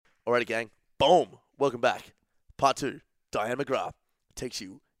Alrighty, gang. Boom. Welcome back. Part 2. Dianne McGrath takes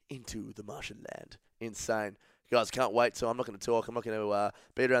you into the Martian land. Insane. You guys can't wait, so I'm not going to talk. I'm not going to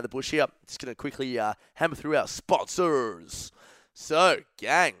beat around the bush here. Just going to quickly hammer through our sponsors. So,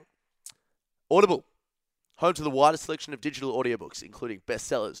 gang. Audible. Home to the widest selection of digital audiobooks, including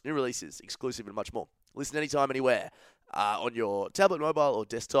bestsellers, new releases, exclusive, and much more. Listen anytime, anywhere. On your tablet, mobile, or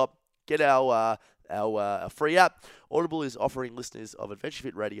desktop. Get our free app. Audible is offering listeners of Adventure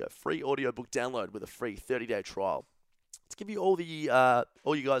Fit Radio free audiobook download with a free 30-day trial. Let's give you all you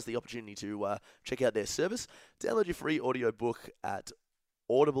guys the opportunity to check out their service. Download your free audiobook at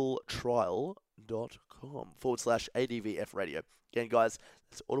audibletrial.com/ADVF radio. Again, guys,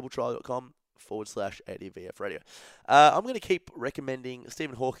 that's audibletrial.com/ADVF radio. I'm going to keep recommending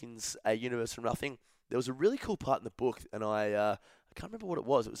Stephen Hawking's A Universe from Nothing. There was a really cool part in the book, and I can't remember what it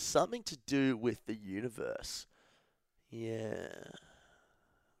was. It was something to do with the universe. Yeah.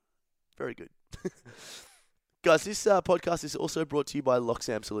 Very good. Guys, this podcast is also brought to you by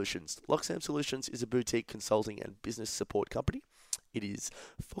Loxam Solutions. Loxam Solutions is a boutique consulting and business support company. It is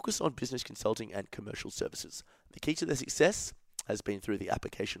focused on business consulting and commercial services. The key to their success has been through the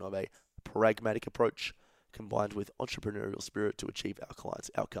application of a pragmatic approach combined with entrepreneurial spirit to achieve our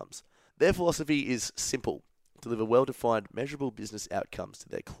clients' outcomes. Their philosophy is simple: deliver well-defined, measurable business outcomes to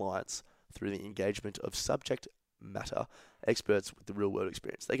their clients through the engagement of subject matter experts with the real-world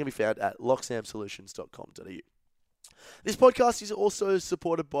experience. They can be found at loxamsolutions.com.au. This podcast is also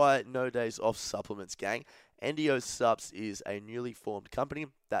supported by No Days Off Supplements, gang. NDO Subs is a newly formed company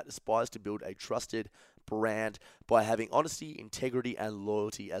that aspires to build a trusted brand by having honesty, integrity, and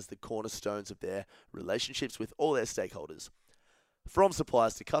loyalty as the cornerstones of their relationships with all their stakeholders. From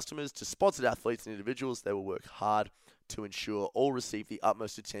suppliers to customers to sponsored athletes and individuals, they will work hard to ensure all receive the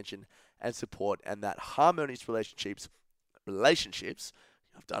utmost attention and support, and that harmonious relationships,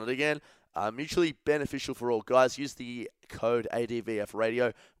 I've done it again, are mutually beneficial for all. Guys, use the code ADVF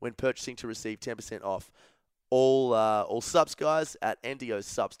Radio when purchasing to receive 10% off all subs, guys, at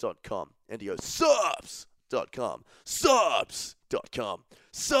ndosubs.com. ndosubs.com. Subs.com.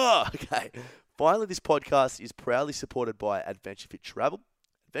 Okay. Finally, this podcast is proudly supported by Adventure Fit Travel.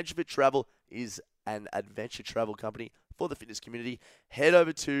 Adventure Fit Travel is an adventure travel company for the fitness community. Head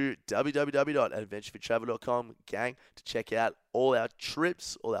over to www.adventurefittravel.com, gang, to check out all our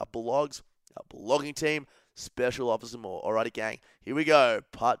trips, all our blogs, our blogging team, special offers and more. Alrighty, gang, here we go.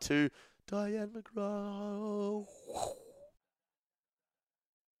 Part 2, Dianne McGrath.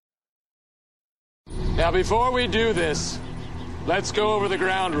 Now, before we do this, let's go over the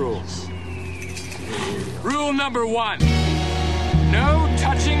ground rules. Rule number 1, no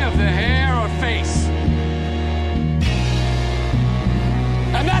touching of the hair or face.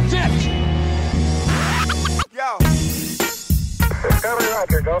 And that's it! Yo! Discovery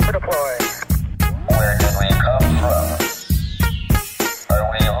Roger, go for deploy. Where did we come from?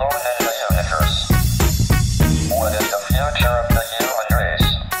 Are we alone in the universe? What is the future of the human race?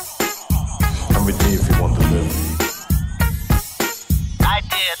 Come with me if you want to live. I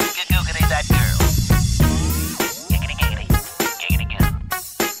did googity that girl. Giggity, giggity. Giggity,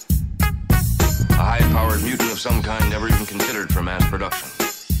 giggity. A high-powered mutant of some kind never even considered for mass production.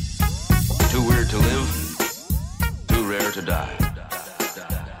 Too weird to live, too rare to die.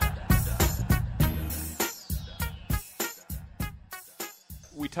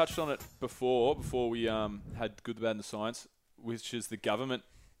 We touched on it before we had Good, the Bad, and the Science, which is the government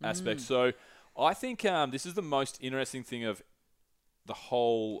aspect. So I think this is the most interesting thing of the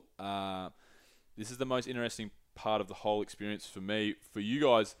whole... this is the most interesting part of the whole experience for me, for you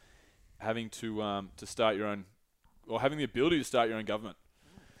guys, having to start your own, or having the ability to start your own government.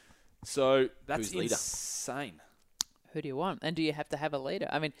 So that's insane. Who do you want? And do you have to have a leader?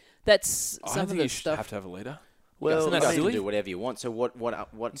 I mean, that's I some don't of think the you should stuff. have to have a leader. Well, Isn't that You silly? can do whatever you want. So what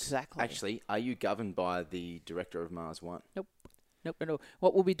Exactly. actually, are you governed by the director of Mars One? Nope.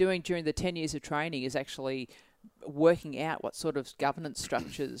 What we'll be doing during the 10 years of training is actually working out what sort of governance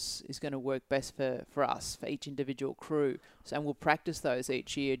structures is going to work best for us, for each individual crew. So, and we'll practice those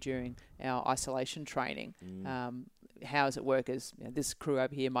each year during our isolation training. How does it work? As this crew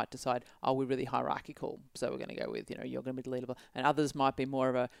over here might decide, we're really hierarchical, so we're going to go with, you're going to be the leader, and others might be more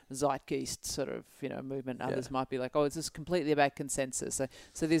of a zeitgeist sort of, movement. Others might be like, it's just completely about consensus.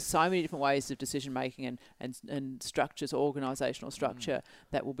 So there's so many different ways of decision making and structures, organisational structure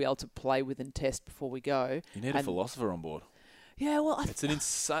that we'll be able to play with and test before we go. You need a philosopher on board. Yeah, well, It's an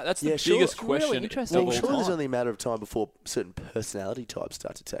insane. That's the Yeah, biggest really question. interesting. of all Surely there's time. only a matter of time before certain personality types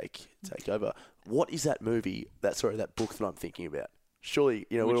start to take over. What is that that book that I'm thinking about? Surely,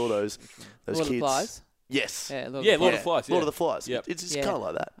 with all those Lord of the kids. Flies? Yes. Yeah, Lord of the Flies. Lord of the Flies. Yep. It's just Yeah. kind of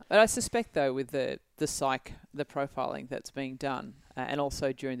like that. But I suspect, though, with the profiling that's being done, and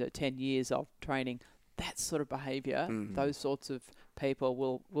also during the 10 years of training, that sort of behaviour, those sorts of people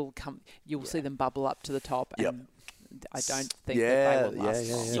will come. You will see them bubble up to the top, and I don't think that they will last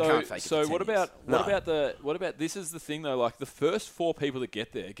long. You can't fake it So for what 10 years. about this is the thing though, like the first 4 people that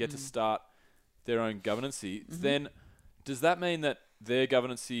get there get to start their own governancy. Then does that mean that their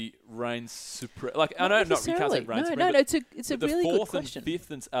governancy reigns supreme? Like I know you can't say reigns supreme. No, it's a really good question. The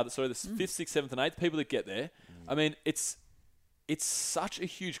 4th and 5th the 5th, 6th, 7th and 8th people that get there. I mean, it's such a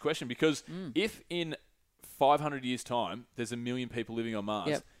huge question because if in 500 years time there's 1 million people living on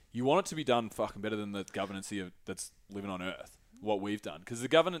Mars, you want it to be done fucking better than the governancy that's living on Earth, what we've done. Because the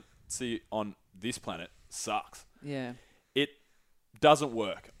governancy on this planet sucks. Yeah. It doesn't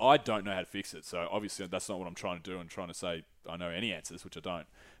work. I don't know how to fix it. So obviously that's not what I'm trying to do and trying to say I know any answers, which I don't.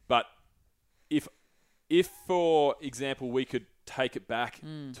 But if for example, we could take it back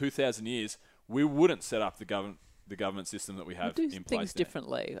 2,000 years, we wouldn't set up the government system that we have do in place things now.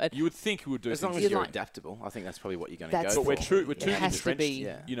 differently. You would think we would do As long things as you're differently. adaptable, I think that's probably what you're going to go That's for. But we're too It has to entrenched. be.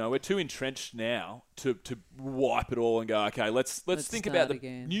 You know, we're too entrenched now to wipe it all and go, okay, let's think about start the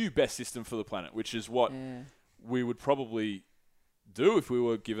again. new best system for the planet, which is what we would probably do if we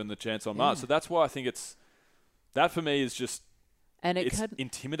were given the chance on Mars. So that's why I think that for me is just it's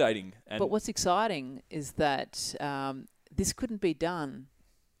intimidating. But what's exciting is that this couldn't be done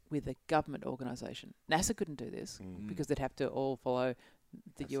with a government organisation. NASA couldn't do this because they'd have to all follow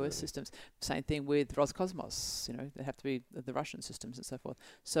the US systems. Same thing with Roscosmos. You know, they have to be the Russian systems and so forth.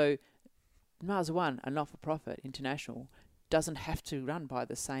 So Mars One, a not-for-profit international, doesn't have to run by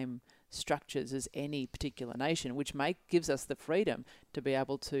the same structures as any particular nation, which gives us the freedom to be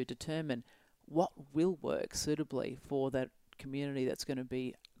able to determine what will work suitably for that community that's going to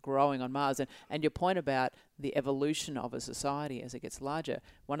be growing on Mars. And your point about the evolution of a society as it gets larger,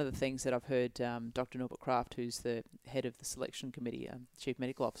 one of the things that I've heard Dr. Norbert Kraft, who's the head of the selection committee, chief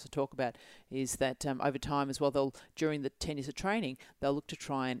medical officer, talk about is that over time as well, during the 10 years of training, they'll look to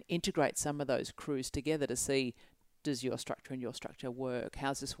try and integrate some of those crews together to see, does your structure and your structure work?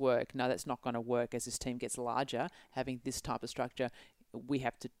 How's this work? No, that's not going to work. As this team gets larger, having this type of structure, we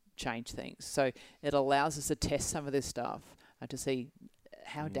have to change things. So it allows us to test some of this stuff to see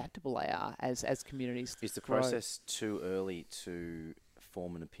how adaptable they are as communities Is the grow. process too early to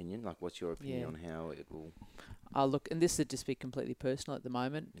form an opinion? Like, what's your opinion on how it will... Look, and this would just be completely personal at the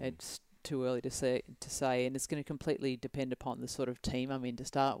moment. It's too early to say, and it's going to completely depend upon the sort of team I'm in to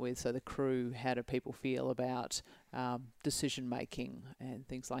start with. So the crew, how do people feel about decision making and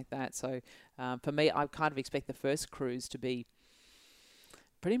things like that. So for me, I kind of expect the first crews to be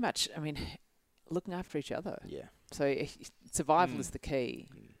pretty much, looking after each other. Yeah. So survival is the key.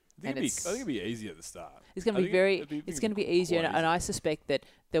 I think it'll be easier at the start. It's going to be It's going to be easier, and I suspect that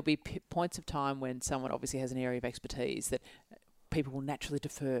there'll be points of time when someone obviously has an area of expertise that people will naturally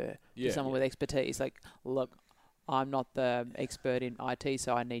defer to someone with expertise. Like, look, I'm not the expert in IT,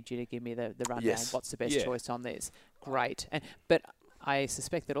 so I need you to give me the rundown. Yes. What's the best choice on this? Great. But I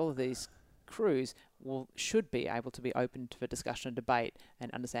suspect that all of these crews should be able to be open for discussion and debate and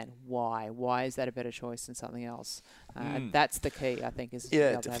understand why. Why is that a better choice than something else? And that's the key, I think, is to be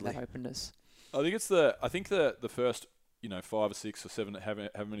able to have that openness. I think the first 5 or 6 or 7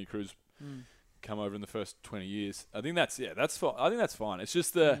 how many crews come over in the first 20 years. I think that's fine. I think that's fine. It's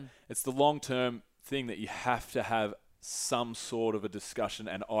just it's the long term thing that you have to have some sort of a discussion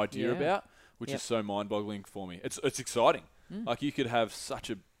and idea about, which is so mind boggling for me. It's exciting. Like, you could have such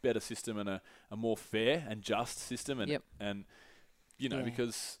a better system and a more fair and just system and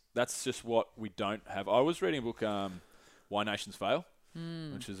because that's just what we don't have. I was reading a book, Why Nations Fail,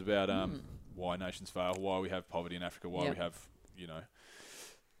 which is about why nations fail, why we have poverty in Africa, why we have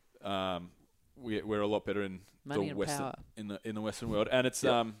we're a lot better in Money the and Western power. in the Western world, and it's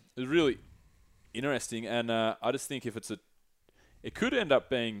really interesting. And I just think if it could end up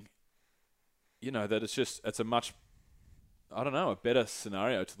being, that it's a much, I don't know, a better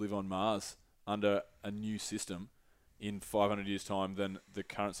scenario to live on Mars under a new system in 500 years' time than the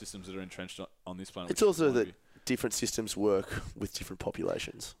current systems that are entrenched on this planet. It's also that different systems work with different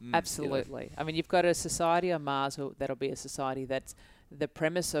populations. Absolutely. I mean, you've got a society on Mars that'll be a society that's the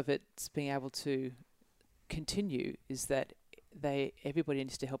premise of it being able to continue is that everybody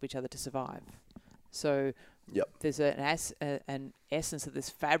needs to help each other to survive. So there's an essence of this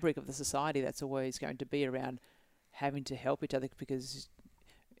fabric of the society that's always going to be around having to help each other, because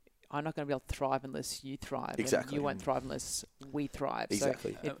I'm not going to be able to thrive unless you thrive. Exactly. And you won't thrive unless we thrive.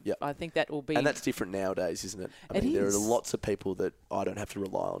 Exactly. So I think that will be... And that's different nowadays, isn't it? I mean, there are lots of people that I don't have to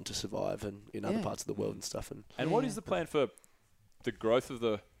rely on to survive and in other parts of the world and stuff. And what is the plan for the growth of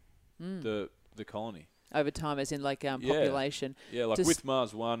the the colony. Over time, as in population. Yeah, like Just- with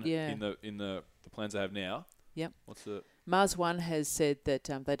Mars One Yeah. in the plans they have now. Yep. What's the Mars One has said that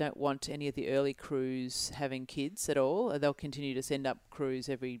they don't want any of the early crews having kids at all. They'll continue to send up crews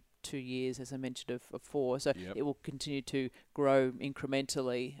every 2 years, as I mentioned, of 4. So Yep. it will continue to grow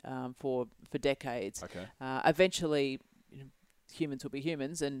incrementally for decades. Okay. Eventually, humans will be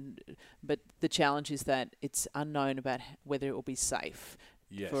humans, but the challenge is that it's unknown about whether it will be safe.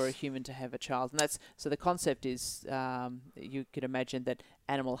 Yes. For a human to have a child, and that's so. The concept is, you could imagine that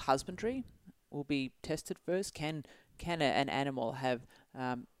animal husbandry will be tested first. Can an animal have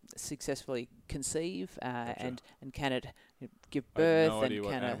successfully conceive, and can it give I have birth? no idea and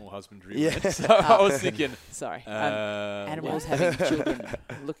what can animal husbandry Yeah. meant, so I was thinking. Sorry, what? animals having children,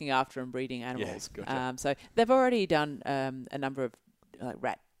 looking after and breeding animals. gotcha. So they've already done a number of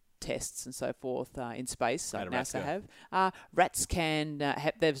rat tests and so forth in space. How Like do rats NASA go? have. Rats can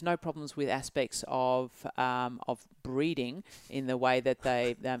there's no problems with aspects of breeding in the way that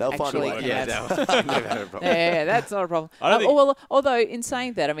they They'll find a actually way. can Yeah, have. never had a problem. Yeah, that's not a problem. I don't think- Well, although in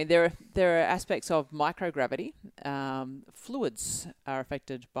saying that, I mean there are aspects of microgravity. Fluids are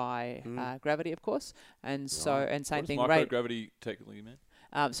affected by gravity, of course, and so and same What thing. does microgravity technically mean?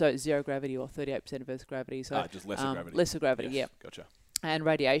 So zero gravity or 38% of Earth's gravity. So Just lesser gravity. Lesser gravity, Yes, yeah. Gotcha. And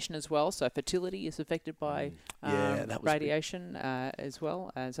radiation as well. So fertility is affected by Yeah, that was big. radiation as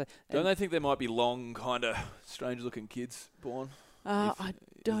well. And so Don't they think there might be long, kind of strange-looking kids born? I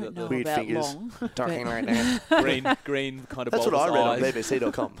don't that know the- Weird about fingers. long. Talking right now. green kind of. That's what I bulbous read eyes. on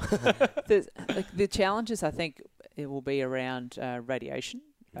BBC.com. The challenges, I think, it will be around radiation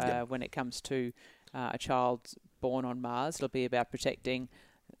Yep. when it comes to a child born on Mars. It'll be about protecting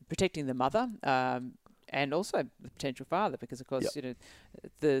the mother. And also the potential father, because of course, Yep.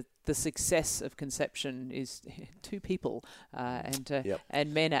 the success of conception is 2 people, and Yep.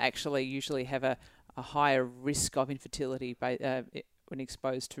 and men actually usually have a higher risk of infertility when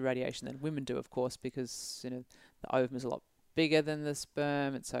exposed to radiation than women do, of course, because the ovum is a lot bigger than the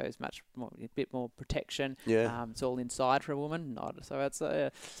sperm, and so it's much more, a bit more protection. Yeah. It's all inside for a woman, not so. It's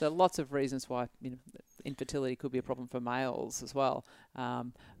so lots of reasons why infertility could be a problem for males as well.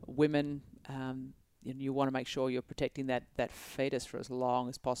 Women. You want to make sure you're protecting that fetus for as long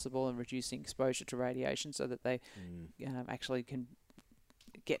as possible and reducing exposure to radiation so that they actually can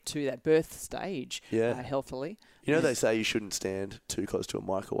get to that birth stage healthily. You know, they say you shouldn't stand too close to a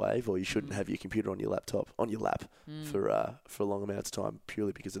microwave, or you shouldn't have your computer on your lap for a long amount of time,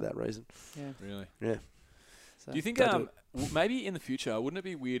 purely because of that reason. Yeah. Really? Yeah. So Do you think Don't do maybe in the future, wouldn't it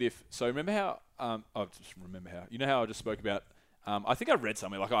be weird if? So remember how? You know how I just spoke about? I think I read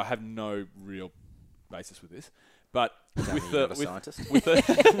something like I have no real basis with this, but with You're not a the scientist. with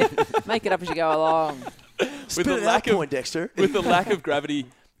the make it up as you go along. Spit the it lack out, of- Poindexter. with the lack of gravity.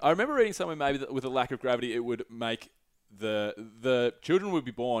 I remember reading somewhere maybe that with the lack of gravity, it would make the children would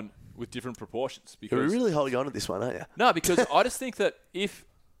be born with different proportions. You're Because really holding on to this one, aren't you? no, because I just think that if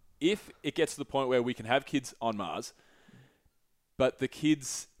it gets to the point where we can have kids on Mars, but the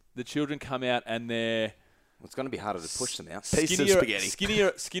children come out and they're Well, it's going to be harder to push them out. Piece of spaghetti.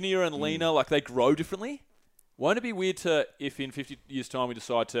 skinnier and leaner, like they grow differently. Won't it be weird if in 50 years' time we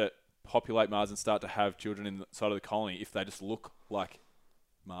decide to populate Mars and start to have children inside of the colony if they just look like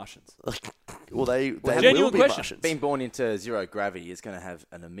Martians? Well, they genuine will be question. Martians. Being born into zero gravity is going to have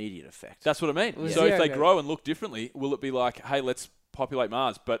an immediate effect. That's what I mean. Well, So if zero they gravity. grow and look differently, will it be like, hey, let's populate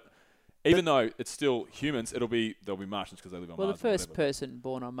Mars? But even though it's still humans, they'll be Martians because they live on Well, the Mars. or first whatever. person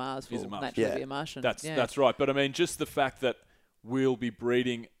born on Mars Is a will Martian. naturally Yeah. be a Martian. That's right. But I mean, just the fact that we'll be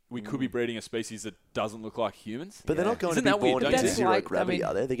breeding, we could be breeding a species that doesn't look like humans. But they're not going Isn't to be that weird? born Don't into you That's zero like- I gravity, mean,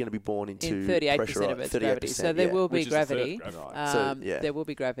 are they? They're going to be born into in 38% pressure of Earth's 38%, gravity. So there yeah. will be Which is the third gravity. gravity. So, yeah. There will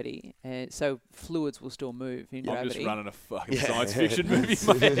be gravity. So fluids will still move in I'm gravity. just running a fucking Yeah. science fiction movie in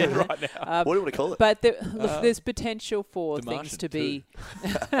my head right now. What do you want to call it? But look, there's potential for The things Martian to too. be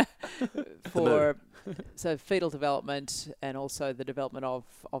for so fetal development and also the development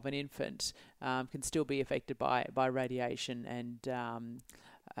of an infant can still be affected by radiation and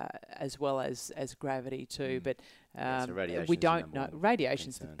as well as gravity too. But Yeah, so radiation's we the don't number know. one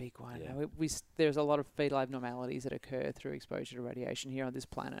Radiation's the concern. big one. Yeah. There's a lot of fetal abnormalities that occur through exposure to radiation here on this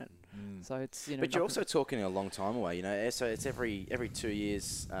planet. So it's But you're also talking a long time away, you know. So it's every 2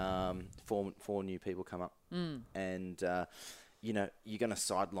 years, four new people come up, and you know you're going to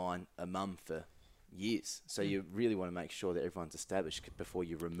sideline a mum for years. So you really want to make sure that everyone's established before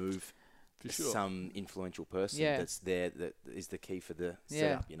you remove some influential person Yeah. that's there that is the key for the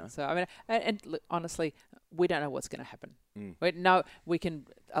setup, you know. So I mean, and look, honestly, we don't know what's going to happen. Mm. We can.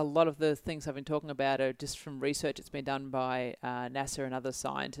 A lot of the things I've been talking about are just from research that's been done by NASA and other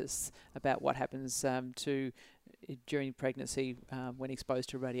scientists about what happens during pregnancy when exposed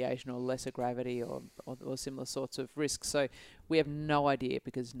to radiation or lesser gravity or similar sorts of risks. So we have no idea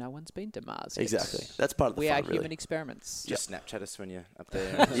because no one's been to Mars yet. Exactly. That's part of the We fun, are really. human experiments. Just Snapchat us when you're up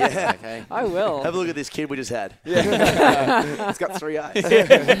there. Yeah. Okay. I will. Have a look at this kid we just had. It's got 3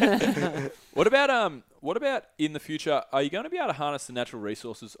 eyes. What about in the future? Are you going to be able to harness the natural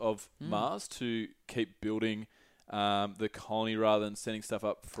resources of Mars to keep building the colony rather than sending stuff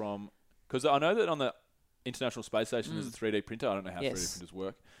up from? Because I know that on the International Space Station there's a 3D printer. I don't know how 3D printers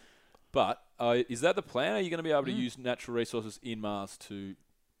work, but is that the plan? Are you going to be able to use natural resources in Mars to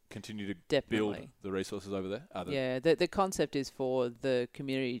continue to build the resources over there? The concept is for the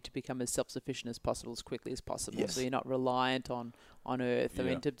community to become as self-sufficient as possible, as quickly as possible. Yes. So you're not reliant on Earth. I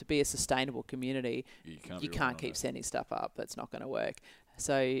mean, to be a sustainable community, you can't keep sending stuff up. That's not going to work.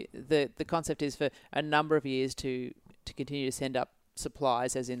 So the concept is for a number of years to continue to send up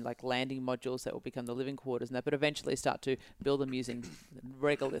supplies, as in like landing modules that will become the living quarters and that, but eventually start to build them using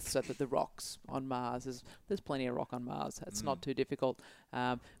regoliths, so that the rocks on Mars, there's plenty of rock on Mars. That's not too difficult.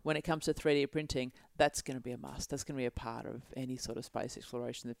 When it comes to 3D printing, that's going to be a must. That's going to be a part of any sort of space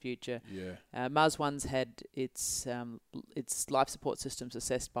exploration in the future. Yeah. Mars One's had its life support systems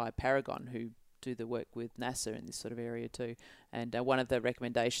assessed by Paragon, who do the work with NASA in this sort of area too. And one of the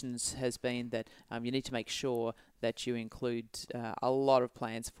recommendations has been that you need to make sure that you include a lot of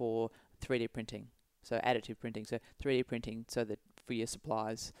plans for 3D printing, so additive printing, so 3D printing, so that for your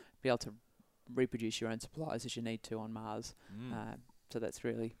supplies, be able to reproduce your own supplies as you need to on Mars. So that's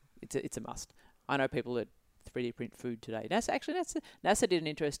really, it's a must. I know people that 3D print food today. NASA did an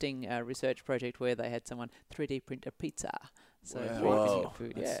interesting research project where they had someone 3D print a pizza. So 3D printing of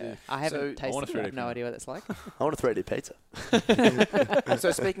food. That's Yeah, sick. I haven't tasted it. I have no printer. idea what that's like. I want a 3D pizza. So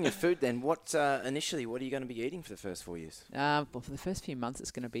speaking of food, then, what initially, what are you going to be eating for the first 4 years? Well, for the first few months,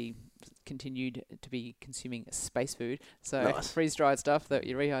 it's going to be continued to be consuming space food. So Nice. freeze-dried stuff that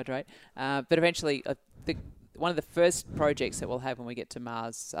you rehydrate. But eventually, one of the first projects that we'll have when we get to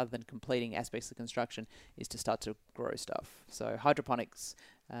Mars, other than completing aspects of construction, is to start to grow stuff. So hydroponics,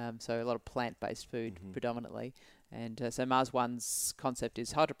 so a lot of plant-based food predominantly. And so Mars One's concept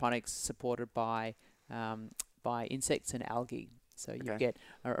is hydroponics supported by insects and algae. So you get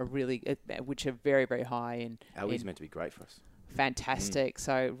a really, which are very, very high in... Algae's meant to be great for us. Fantastic.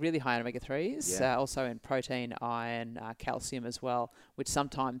 So really high in omega-3s, also in protein, iron, calcium as well, which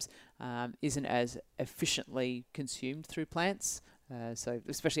sometimes isn't as efficiently consumed through plants. So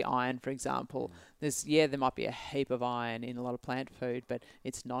especially iron, for example, there might be a heap of iron in a lot of plant food, but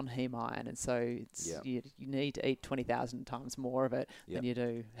it's non-heme iron, and so it's you need to eat 20,000 times more of it than you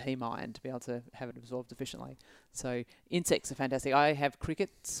do heme iron to be able to have it absorbed efficiently. So insects are fantastic. I have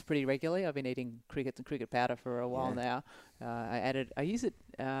crickets pretty regularly. I've been eating crickets and cricket powder for a while now. I use it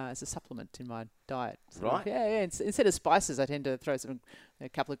as a supplement in my diet. Right. Instead of spices, I tend to throw a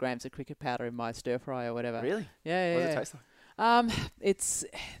couple of grams of cricket powder in my stir fry or whatever. Really? Yeah. What does it taste like?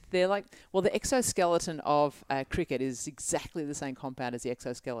 The exoskeleton of a cricket is exactly the same compound as the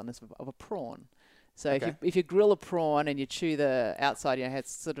exoskeleton of a prawn. So if you grill a prawn and you chew the outside,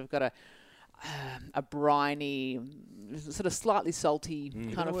 it's sort of got a briny, sort of slightly salty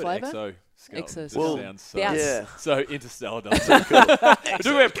kind of flavour. Exoskeleton. Sounds so interstellar. Doesn't it? Cool. We're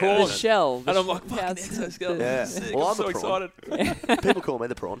talking about the prawns. shell. And I'm like, fucking exoskeleton. Yeah. Sick. Well, I'm I'm so a prawn. excited. People call me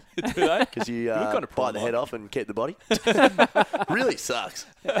the prawn Do they? because you kind of prawn bite the head like? off and keep the body. Really sucks.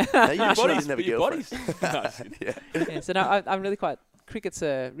 Now, you wish I didn't have a Your girlfriend. bodies. So no, I'm really crickets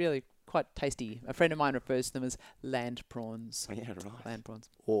are really quite tasty. A friend of mine refers to them as land prawns. Oh, yeah, right. Land prawns.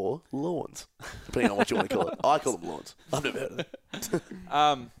 Or lawns, depending on what you want to call it. I call them lawns. I've never heard of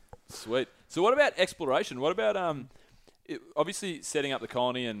them. Sweet. So what about exploration? What about obviously setting up the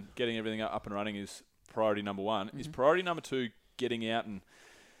colony and getting everything up and running is priority number one. Is priority number two getting out and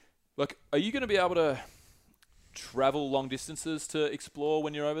are you going to be able to travel long distances to explore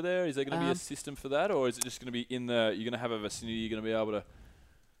when you're over there? Is there going to be a system for that, or is it just going to be you're going to have a vicinity you're going to be able to?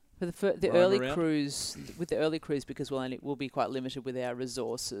 For the early cruise, because we'll be quite limited with our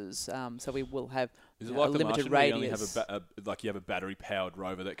resources, so we will have Is it a like the limited Martian, radius. where you only have you have a battery-powered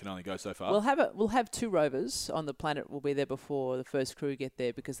rover that can only go so far? We'll have 2 rovers on the planet. We'll be there before the first crew get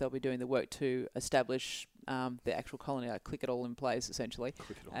there because they'll be doing the work to establish the actual colony, click it all in place essentially,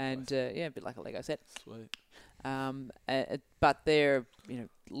 a bit like a Lego set. Sweet. but they're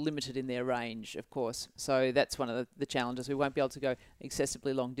limited in their range, of course. So that's one of the challenges. We won't be able to go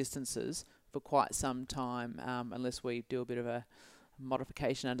excessively long distances for quite some time unless we do a bit of a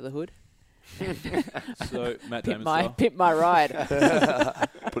modification under the hood. So Matt Damon style. Pimp my ride. Put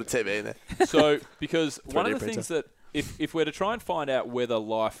a TV in there. So because one of the 3D things that if we're to try and find out whether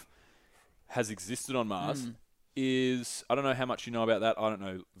life has existed on Mars is, I don't know how much you know about that. I don't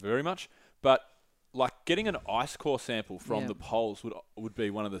know very much, but like getting an ice core sample from the poles would be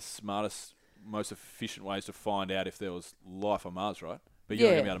one of the smartest, most efficient ways to find out if there was life on Mars, right? But you're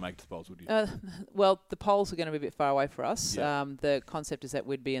not going to be able to make it to the poles, would you? Well, the poles are going to be a bit far away for us. Yeah. The concept is that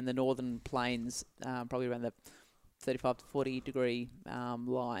we'd be in the northern plains, probably around the 35 to 40 degree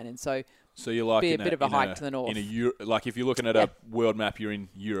line, and so you're like be a bit of a hike to the north. Like if you're looking at a world map, you're in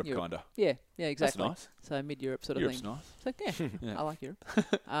Europe, kind of. Yeah, exactly. That's nice. So mid-Europe sort of Europe's thing. nice. So I like Europe.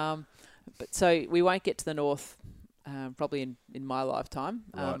 But so we won't get to the north probably in my lifetime,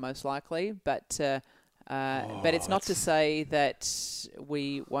 most likely. But it's not to say that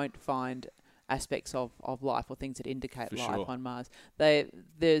we won't find aspects of life or things that indicate life on Mars.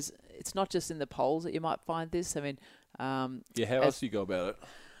 It's not just in the poles that you might find this. I mean, how else do you go about it?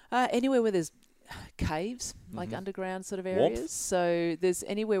 Anywhere where there's caves, like underground sort of areas. Warmth. So there's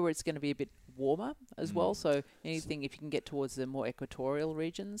anywhere where it's going to be a bit warmer as well. So anything, if you can get towards the more equatorial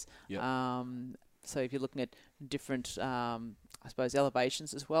regions. Yep. So if you're looking at different, I suppose,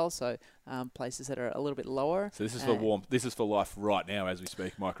 elevations as well. So places that are a little bit lower. So this is for warmth. This is for life right now as we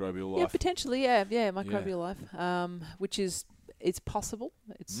speak, microbial life. Yeah, potentially, microbial life, which is it's possible.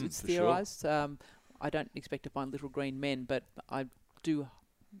 It's theorized. Sure. I don't expect to find little green men, but I do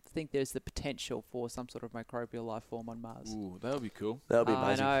think there's the potential for some sort of microbial life form on Mars. Ooh, that would be cool. That would be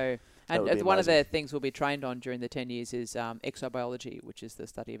amazing. I know. And one of the things we'll be trained on during the 10 years is exobiology, which is the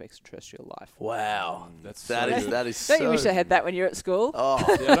study of extraterrestrial life. Wow. That is Don't you wish I had that when you're at school? Oh,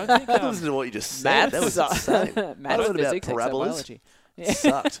 yeah, I don't think listen to what you just said. That was insane. Maths, about physics, parabolas. exobiology. It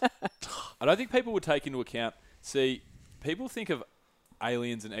sucked. I don't think people would take into account. See, people think of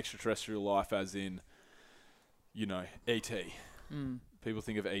aliens and extraterrestrial life as in, E.T. People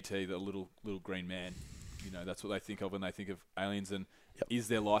think of E.T., the little green man. That's what they think of when they think of aliens and is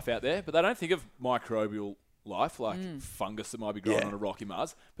there life out there? But they don't think of microbial life, like fungus that might be growing on a rocky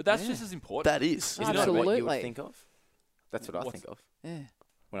Mars. But that's just as important. That is. Isn't that what you would think of? That's what I think of. Yeah.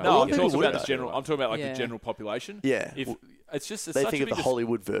 No, I'm talking about the general. I'm talking about the general population. Yeah. It's they think of the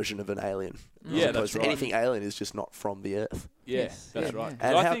Hollywood version of an alien. Yeah, that's right. Anything alien is just not from the Earth. Yeah, that's right.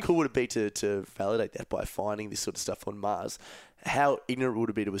 And how cool would it be to validate that by finding this sort of stuff on Mars? How ignorant would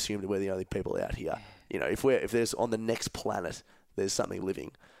it be to assume that we're the only people out here? If there's on the next planet, there's something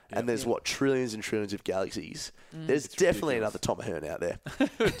living. And there's trillions and trillions of galaxies. There's definitely another Tom Ahern out there,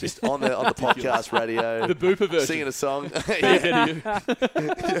 just on the podcast radio, the Booper version, singing a song.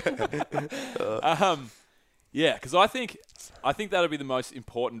 Because I think that'll be the most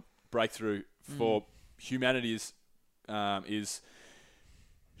important breakthrough for humanity is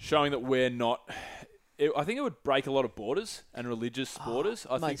showing that we're not. I think it would break a lot of borders and religious borders.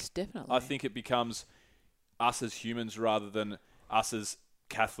 Definitely. I think it becomes us as humans rather than us as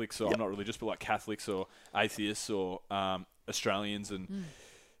Catholics, or I'm not religious, but like Catholics or atheists or Australians and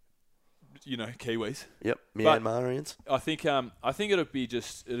Kiwis. Yep, Myanmarians. I think it'll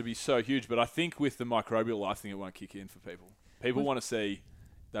be so huge, but I think with the microbial life thing, it won't kick in for people. People want to see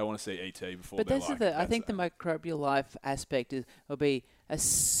ET before. But I think the microbial life aspect will be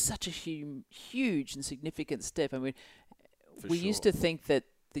such a huge and significant step. I mean, we used to think that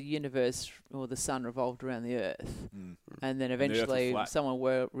the universe or the sun revolved around the Earth, and then eventually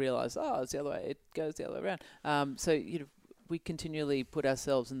someone realised, it's the other way. It goes the other way around. So we continually put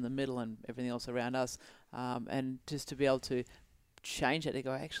ourselves in the middle and everything else around us, and just to be able to change it, to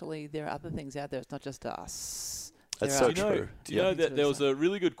go, actually, there are other things out there. It's not just us. That's so true. Do you know that there was a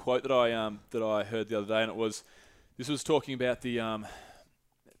really good quote that I heard the other day, and this was talking about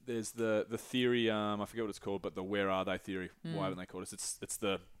there's the theory, I forget what it's called, but the where are they theory. Why haven't they called it? It's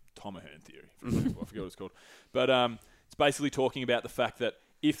the Tom Ahern theory, for example. I forget what it's called. But it's basically talking about the fact that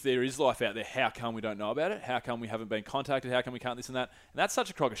if there is life out there, how come we don't know about it? How come we haven't been contacted? How come we can't this and that? And that's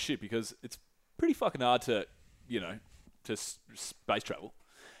such a crock of shit because it's pretty fucking hard to space travel.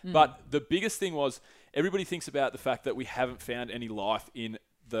 But the biggest thing was everybody thinks about the fact that we haven't found any life in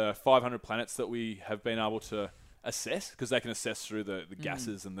the 500 planets that we have been able to assess, because they can assess through the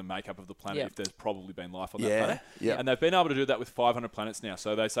gases and the makeup of the planet if there's probably been life on that planet. Yeah. And they've been able to do that with 500 planets now.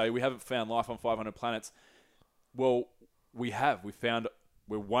 So they say we haven't found life on 500 planets. Well, we have.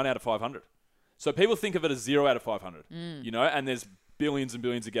 We're 1 out of 500. So people think of it as 0 out of 500, and there's billions and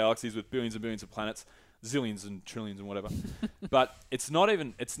billions of galaxies with billions and billions of planets. zillions and trillions and whatever. But it's not.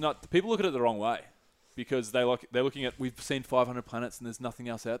 People look at it the wrong way because they're looking at, we've seen 500 planets and there's nothing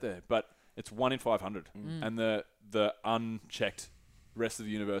else out there. But it's 1 in 500. And the unchecked rest of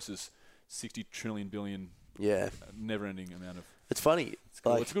the universe is 60 trillion billion. Yeah. Never-ending amount of. It's funny. It's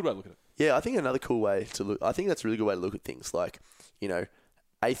cool. It's a good way to look at it. Yeah, I think another cool way to look. I think that's a really good way to look at things. Like,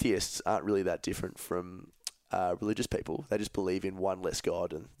 atheists aren't really that different from religious people. They just believe in one less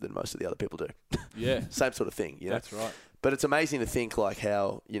God than most of the other people do. Yeah. Same sort of thing. That's right. But it's amazing to think like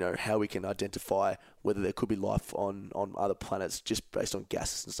how we can identify whether there could be life on other planets just based on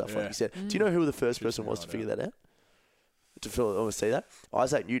gases and stuff like you said. Do you know who the first person was to figure that out? To see that?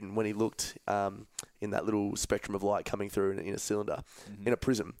 Isaac Newton, when he looked in that little spectrum of light coming through in a cylinder, in a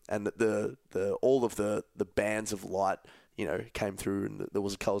prism, and the all of the bands of light, came through, and there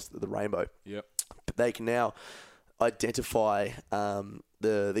was colours of the rainbow. Yep. But they can now identify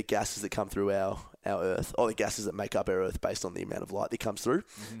the gases that come through our Earth, or the gases that make up our Earth based on the amount of light that comes through,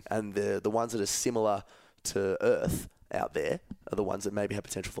 and the ones that are similar to Earth out there are the ones that maybe have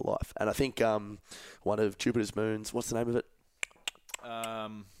potential for life. And I think one of Jupiter's moons, what's the name of it?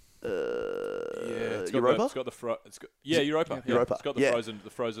 Europa. Europa. Europa. It's got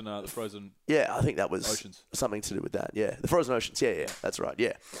the frozen. Yeah, I think that was oceans. Something to do with that. Yeah, the frozen oceans. Yeah, that's right.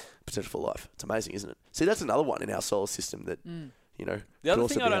 Yeah, potential for life. It's amazing, isn't it? See, that's another one in our solar system that The other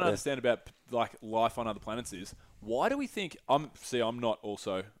thing I don't understand about like life on other planets is why do we think? I'm not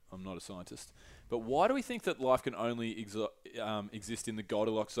a scientist, but why do we think that life can only exist in the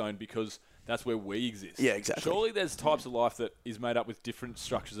Goldilocks zone because that's where we exist? Yeah, exactly. Surely there's types of life that is made up with different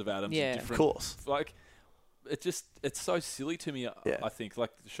structures of atoms. Yeah, and different, of course. Like, it's so silly to me. I think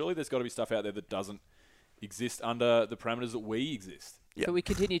like surely there's got to be stuff out there that doesn't exist under the parameters that we exist. Yep. But we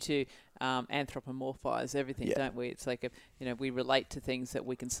continue to anthropomorphize everything, don't we? It's like we relate to things that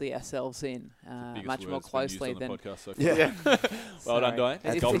we can see ourselves in much more closely than. Well done, Dianne.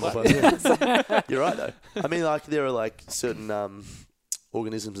 You're right though. I mean, like there are like certain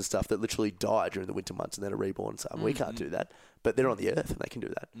organisms and stuff that literally die during the winter months and then are reborn. So we can't do that, but they're on the Earth and they can do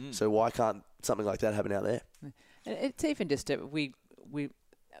that. So why can't something like that happen out there? And it's even just the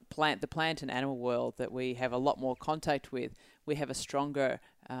plant and animal world that we have a lot more contact with. We have a stronger,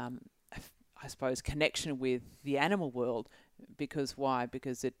 I suppose, connection with the animal world because why?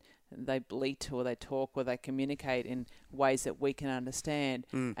 Because they bleat or they talk or they communicate in ways that we can understand,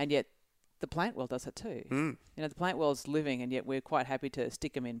 and yet the plant world does it too. The plant world's living, and yet we're quite happy to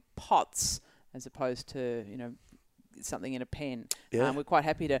stick them in pots as opposed to something in a pen. We're quite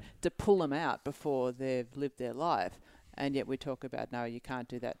happy to pull them out before they've lived their life. And yet we talk about, no, you can't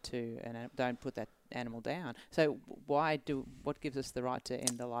do that to an don't put that animal down. So what gives us the right to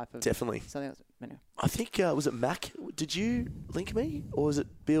end the life of Definitely something else? I think, was it Mac? Did you link me? Or was it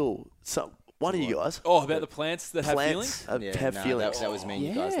Bill? One of you guys. Oh, about the plants that have feelings? Have feelings. That was me and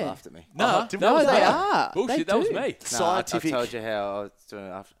you guys laughed at me. No, they are. Bullshit, that was me. Scientific. I told you how I was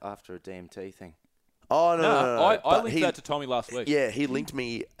doing after a DMT thing. Oh, no. I linked that to Tommy last week. Yeah, he linked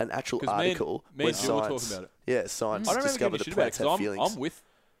me an actual article. Me and Jill were talking about it. Yeah, science I don't discovered remember the plants have feelings. I'm with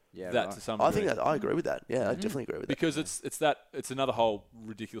that to some degree. I think I agree with that. Yeah, I definitely agree with that. Because it's another whole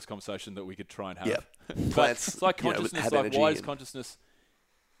ridiculous conversation that we could try and have. Yeah. Plants, it's like consciousness. have Like, energy why is consciousness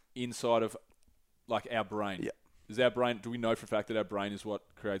inside of like our brain? Yeah. Is our brain? Do we know for a fact that our brain is what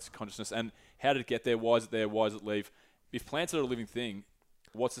creates consciousness? And how did it get there? Why is it there? Why does it leave? If plants are a living thing,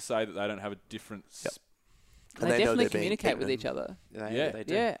 what's to say that they don't have a different? And they definitely communicate with each other. They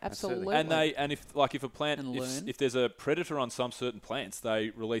do. Yeah, absolutely. And if a plant, if there's a predator on some certain plants,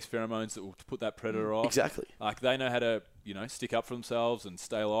 they release pheromones that will put that predator off. Exactly. Like they know how to stick up for themselves and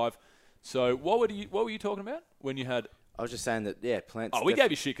stay alive. So what were you talking about when you had? I was just saying that plants. Oh, we gave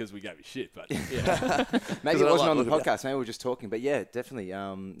you shit because we gave you shit, but yeah. Maybe it wasn't on the podcast. Maybe we were just talking, but yeah, definitely.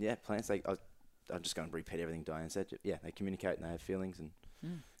 Plants. I'm just going to repeat everything Dianne said. Yeah, they communicate and they have feelings and.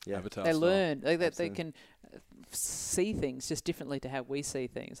 Yeah, they learn. They can see things just differently to how we see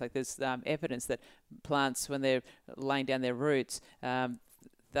things. Like there's evidence that plants, when they're laying down their roots, a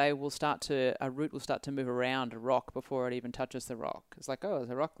root will start to move around a rock before it even touches the rock. It's like, oh,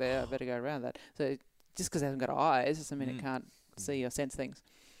 there's a rock there. I better go around that. So just because it hasn't got eyes doesn't mean it can't see or sense things.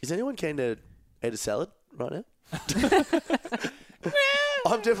 Is anyone keen to eat a salad right now?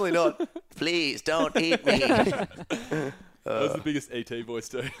 I'm definitely not. Please don't eat me. That was the biggest ET voice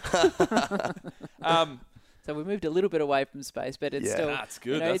too. So we moved a little bit away from space, but it's still. That's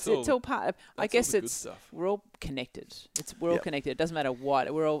good. It's all part of. I guess we're all connected. We're all connected. It doesn't matter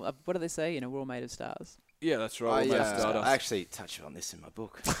what. We're all. What do they say? We're all made of stars. Yeah, that's right. I actually touched on this in my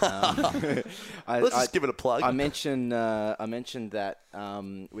book. Let's just give it a plug. I mentioned that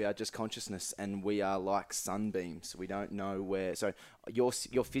we are just consciousness, and we are like sunbeams. We don't know where. So you're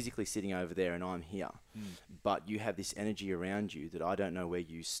physically sitting over there, and I'm here, but you have this energy around you that I don't know where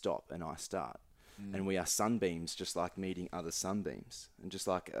you stop and I start. And we are sunbeams, just like meeting other sunbeams, and just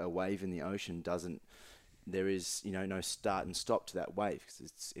like a wave in the ocean doesn't. There is, no start and stop to that wave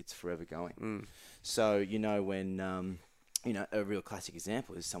because it's forever going. So, when, a real classic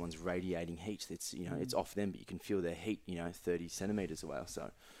example is someone's radiating heat. It's, it's off them, but you can feel their heat, 30 centimeters away.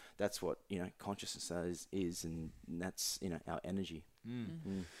 So that's what, consciousness is, and that's, our energy.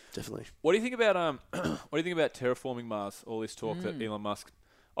 Definitely. What do you think about terraforming Mars? All this talk that Elon Musk.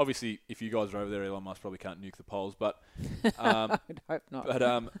 Obviously, if you guys are over there, Elon Musk probably can't nuke the poles, but I'd hope not. But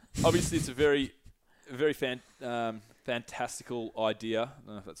obviously, it's a very fantastical idea. I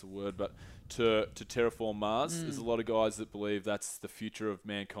don't know if that's a word, but to terraform Mars. There's a lot of guys that believe that's the future of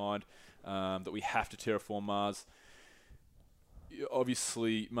mankind, that we have to terraform Mars.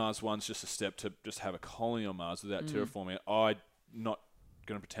 Obviously, Mars One's just a step to just have a colony on Mars without terraforming it. I'm not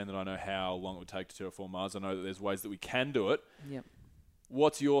going to pretend that I know how long it would take to terraform Mars. I know that there's ways that we can do it. Yep.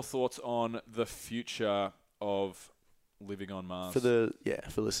 What's your thoughts on the future of living on Mars? For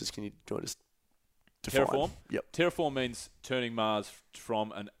listeners, can you join us? Terraform? Yep. Terraform means turning Mars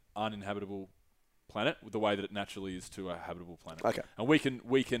from an uninhabitable planet the way that it naturally is to a habitable planet. Okay. And we can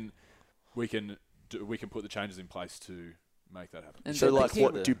put the changes in place to make that happen. And so, like,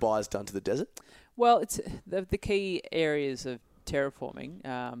 what Dubai's done to the desert? Well, it's the key areas of terraforming.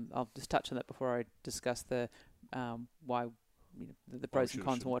 I'll just touch on that before I discuss the why. The pros and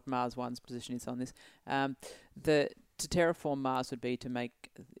cons and what Mars One's position is on this. To terraform Mars would be to make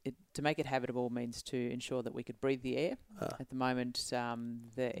it habitable means to ensure that we could breathe the air. At the moment,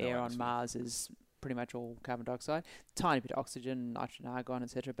 the air on Mars is pretty much all carbon dioxide, tiny bit of oxygen, nitrogen, argon,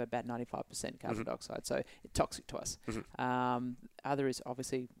 etc., but about 95% carbon dioxide. So it's toxic to us. Other is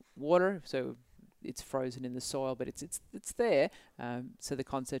obviously water. So it's frozen in the soil, but it's there. So the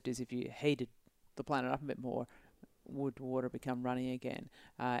concept is if you heated the planet up a bit more, would water become running again?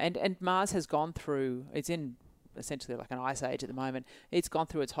 And Mars has gone through. It's in essentially like an ice age at the moment. It's gone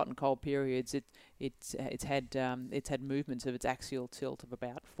through its hot and cold periods. It's had movements of its axial tilt of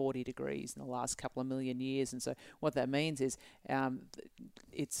about 40 degrees in the last couple of million years. And so what that means is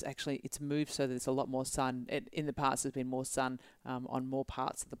it's moved so that there's a lot more sun. In the past, there's been more sun on more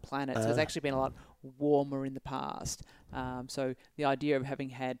parts of the planet. So it's actually been a lot warmer in the past. So the idea of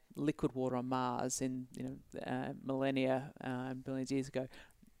having had liquid water on Mars in millennia and billions of years ago,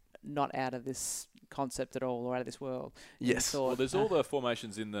 not out of this concept at all or out of this world. Yes. Well, there's all the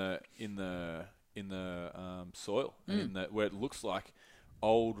formations in the soil and where it looks like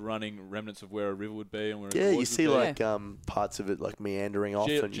old running remnants of where a river would be and where you see like parts of it like meandering off,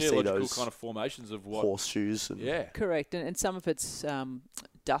 and you see those kind of formations of what horseshoes. And correct, and some of it's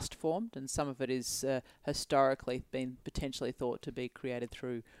dust formed, and some of it is historically been potentially thought to be created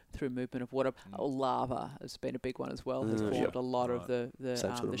through movement of water. Lava has been a big one as well. Has formed a lot of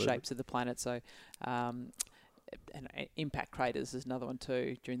the shapes of the planet. So. And impact craters is another one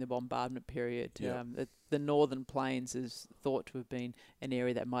too during the bombardment period. The northern plains is thought to have been an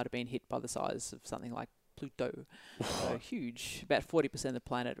area that might have been hit by the size of something like Pluto. So huge. About 40% of the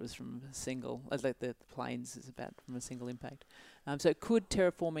planet was from a single. The plains is about from a single impact. So could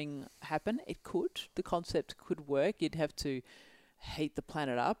terraforming happen? It could. The concept could work. You'd have to heat the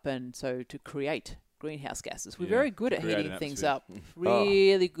planet up, and so to create greenhouse gases. We're very good at heating things up.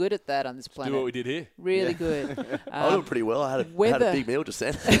 Really good at that on this planet. Do what we did here. Really good. I did pretty well. I had a big meal just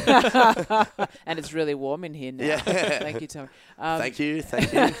then. And it's really warm in here now. Yeah. Thank you, Tommy. Thank you.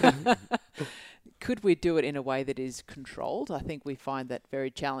 Could we do it in a way that is controlled? I think we find that very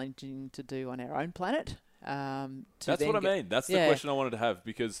challenging to do on our own planet. That's what I mean. That's the question I wanted to have,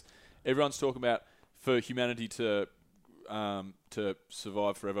 because everyone's talking about for humanity to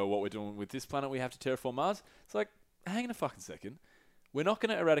survive forever, what we're doing with this planet, we have to terraform Mars. It's like, hang on a fucking second. We're not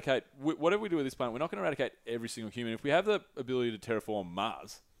going to eradicate, whatever we do with this planet, we're not going to eradicate every single human. If we have the ability to terraform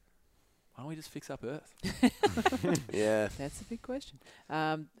Mars, why don't we just fix up Earth? Yeah. That's a big question.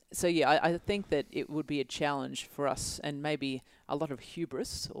 I think that it would be a challenge for us, and maybe a lot of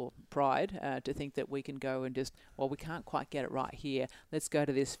hubris or pride to think that we can go and just, we can't quite get it right here. Let's go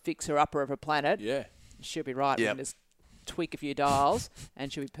to this fixer-upper of a planet. Yeah. Should be right. Yep. We can just tweak a few dials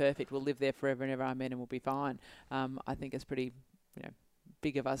and should be perfect. We'll live there forever and ever, amen, and we'll be fine. I think it's pretty,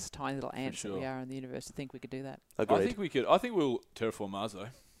 big of us, tiny little ants that we are in the universe, to think we could do that. Agreed. I think we could. I think we'll terraform Mars, though,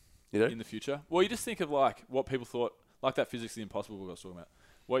 in the future. Well, you just think of like what people thought, like that physics the impossible book I was talking about.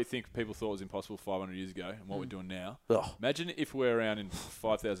 what you think people thought was impossible 500 years ago and what we're doing now. Oh. Imagine if we're around in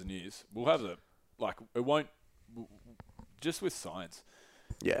 5,000 years. We'll have it won't, just with science.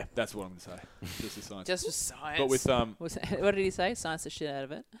 Yeah. That's what I'm going to say. Just with science. Just for science. But with, what did he say? Science the shit out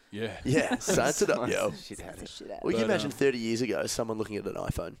of it. yeah. Yeah, science it up, yo. Shit out of it. Shit out. Well, you can But, imagine 30 years ago, someone looking at an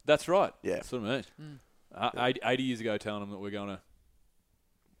iPhone. That's right. Yeah. That's what I mean. 80 years ago telling them that we're going to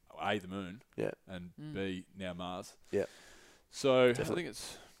A, the moon, Yeah. and B, now Mars. Yeah. So Definitely.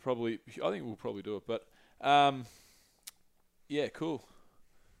 I think we'll probably do it. But, yeah, cool.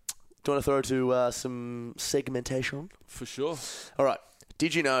 Do you want to throw to some segmentation? For sure. All right.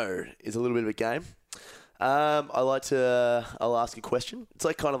 Did you know is a little bit of a game. I'll ask a question. It's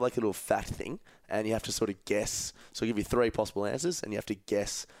kind of like a little fact thing, and you have to sort of guess. So I'll give you 3 possible answers, and you have to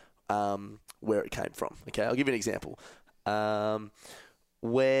guess where it came from. Okay, I'll give you an example.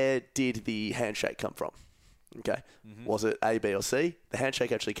 Where did the handshake come from? Okay, was it A, B, or C? The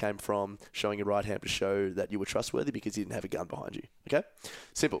handshake actually came from showing your right hand to show that you were trustworthy because you didn't have a gun behind you. Okay,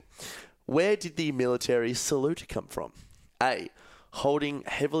 simple. Where did the military salute come from? A, holding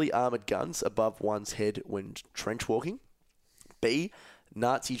heavily armoured guns above one's head when trench walking. B,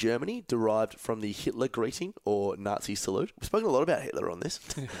 Nazi Germany, derived from the Hitler greeting or Nazi salute. We've spoken a lot about Hitler on this.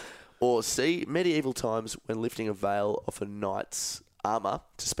 Or C, medieval times when lifting a veil off a knight's armour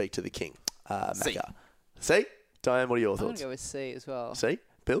to speak to the king. C. Macca. C? Dianne, what are your I'm going thoughts? to go with C as well. C?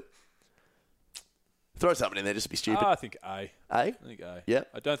 Bill? Throw something in there just to be stupid. I think A. A? I think A. Yep.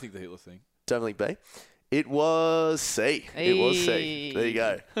 I don't think the Hitler thing. Don't think B. It was C. It was C. There you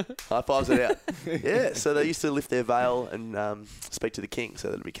go. High fives it out. Yeah, so they used to lift their veil and speak to the king, so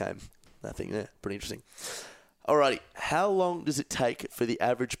that it became that thing there. Pretty interesting. Alrighty, how long does it take for the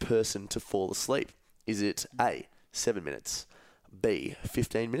average person to fall asleep? Is it A, 7 minutes, B,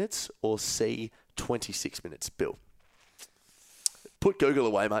 15 minutes, or C, 26 minutes? Bill. Put Google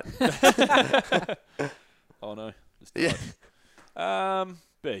away, mate. Oh, no. Just Yeah.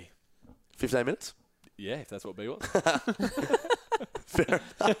 B. 15 minutes? Yeah, if that's what B was. Fair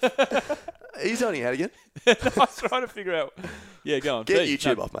enough. He's only out again. I was trying to figure out. Yeah, go on. Get B.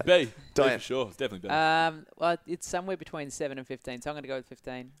 YouTube No, off, mate. B. B Dianne. for sure. It's definitely B. Well, it's somewhere between 7 and 15, so I'm going to go with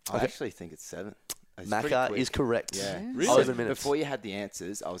 15. I actually think it's 7. It's pretty Macca quick. is correct. Yeah. Really? 7 minutes. Before you had the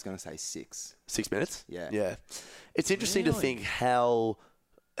answers, I was going to say 6. 6 minutes? Yeah. Yeah. It's interesting to think how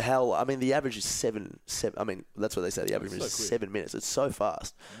I mean, the average is seven. I mean, that's what they say. The average That's is so quick. 7 minutes. It's so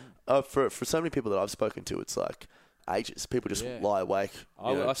fast. For so many people that I've spoken to, it's like ages. People just Yeah. lie awake.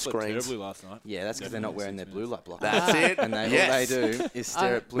 I slept screens. terribly last night. Yeah, that's because they're not wearing their blue light blockers. That's it. And all Yes. they do is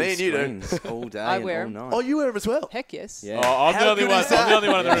stare at blue Me and you do. screens all day I and wear all 'em. night. Oh, you wear them as well. Heck yes. Yeah. Oh, I'm How the only good one. is that? I'm the only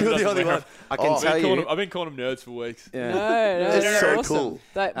one in the room. You're who the doesn't only wear one. 'em. I can Oh. tell you. I've been calling them nerds for weeks. Yeah. No, It's they're so awesome. cool.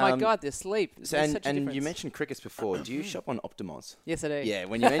 My God, they're sleep. So, There's such a and you difference. mentioned crickets before. Do you shop on Optimize? Yes, I do. Yeah,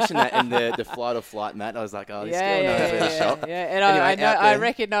 when you mentioned that in the flight or flight, Matt, I was like, oh, this Yeah, girl yeah, knows where to yeah, shop. yeah. And Anyway, I know, out I there.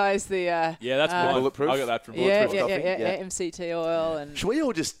 recognise the Yeah, that's mine. Bulletproof? I got that from yeah, Bulletproof. yeah, coffee? MCT oil and Should we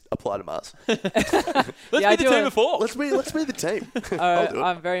all just apply to Mars? Let's Yeah, I be the do team it. of 4. Let's be the team. I'll do it.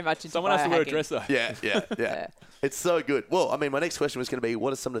 I'm very much into Someone has to wear a biohacking. dress though. Yeah. Yeah. It's so good. Well, I mean, my next question was going to be,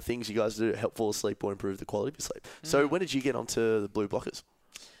 what are some of the things you guys do to help fall asleep or improve the quality of your sleep? So when did you get onto the blue blockers?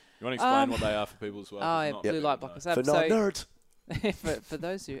 You want to explain what they are for people as well? Oh, 'Cause yeah, not blue everyone light knows. blockers. For So- non-nerds. for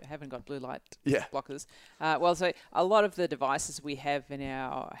those who haven't got blue light Yeah. blockers, well, so a lot of the devices we have in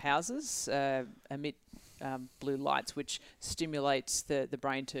our houses emit blue lights, which stimulates the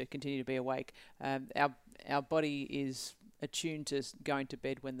brain to continue to be awake. Our body is attuned to going to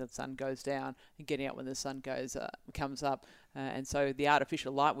bed when the sun goes down and getting up when the sun comes up, and so the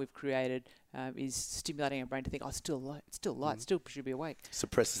artificial light we've created is stimulating our brain to think, oh, it's still light, still should be awake.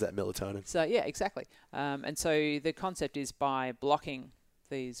 Suppresses that melatonin. So yeah, exactly. And so the concept is by blocking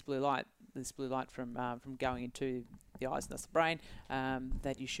this blue light from going into the eyes, and that's the brain,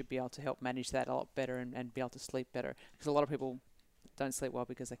 that you should be able to help manage that a lot better and be able to sleep better. Because a lot of people don't sleep well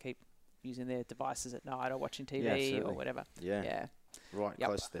because they keep using their devices at night or watching TV or absolutely. whatever. Yeah. Yeah. Right Yep.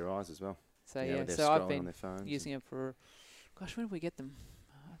 close to their eyes as well. So Yeah, yeah. where they're So I've scrolling on been their phones using them for, gosh, when did we get them?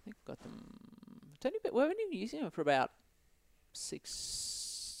 I think we got them. We've only been using them for about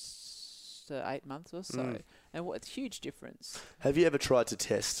 6 to 8 months or so, and what huge difference. Have you ever tried to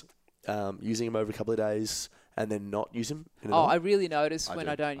test using them over a couple of days and then not use them? I really notice I when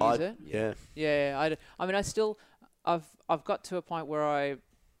do. I don't use it. Yeah. Yeah, I mean, I've got to a point where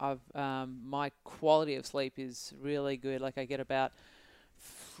my quality of sleep is really good. Like I get about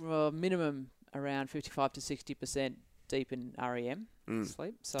minimum around 55 to 60% deep in REM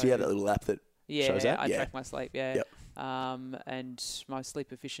sleep. So Do you have that little app that shows that? I Yeah. track my sleep. Yeah. Yep. And my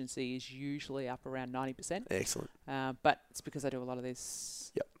sleep efficiency is usually up around 90%. Excellent. But it's because I do a lot of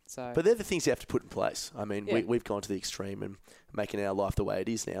this. Yep. So, But they're the things you have to put in place. I mean, Yeah. we've gone to the extreme and making our life the way it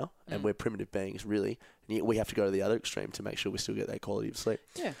is now, and we're primitive beings, really. And yet we have to go to the other extreme to make sure we still get that quality of sleep.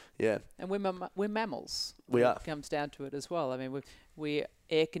 yeah. Yeah. And we're mammals. We when are. It comes down to it as well. I mean, we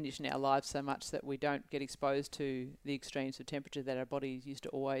air condition our lives so much that we don't get exposed to the extremes of temperature that our bodies used to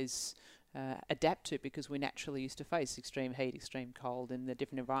always adapt to, because we naturally used to face extreme heat, extreme cold in the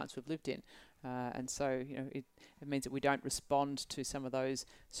different environments we've lived in. And so, it means that we don't respond to some of those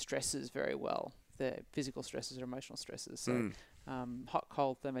stresses very well, the physical stresses or emotional stresses. So hot,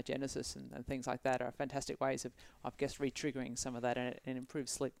 cold thermogenesis and things like that are fantastic ways of, I guess, re-triggering some of that and improve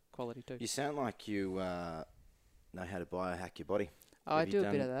sleep quality too. You sound like you know how to biohack your body. Oh, I do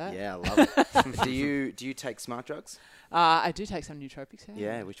a bit of that. Yeah, I love it. Do you take smart drugs? I do take some nootropics.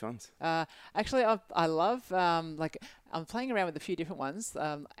 Yeah, which ones? Actually, I love, I'm playing around with a few different ones.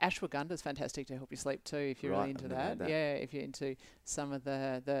 Ashwagandha is fantastic to help you sleep too, if you're Right, really into I've never had that. that. Yeah, if you're into some of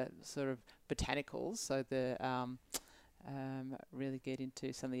the sort of botanicals, so the really get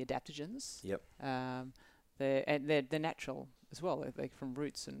into some of the adaptogens. Yep. They're natural as well. They're from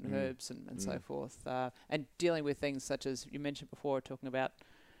roots and herbs and so forth. And dealing with things such as you mentioned before, talking about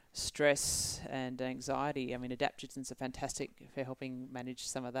stress and anxiety. I mean, adaptogens are fantastic for helping manage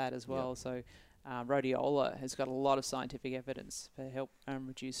some of that as well. Yep. So rhodiola has got a lot of scientific evidence for help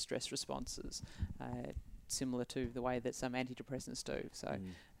reduce stress responses, similar to the way that some antidepressants do. So,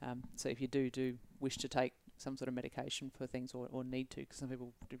 so if you do wish to take some sort of medication for things or need to, because some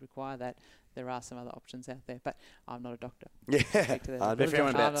people do require that, there are some other options out there. But I'm not a doctor. Yeah. But if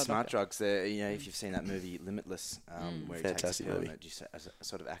everyone about smart drugs, there, if you've seen that movie Limitless, where he takes a pill and it just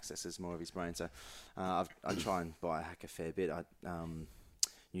sort of accesses more of his brain. So I try and biohack a fair bit.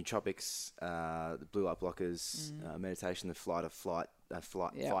 Nootropics, the blue light blockers, meditation, the fight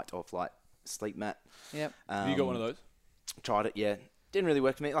or flight sleep mat. Yep. You got one of those? Tried it, yeah. Didn't really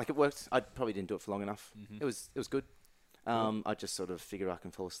work for me. Like, it worked. I probably didn't do it for long enough. It was good. I just sort of figure I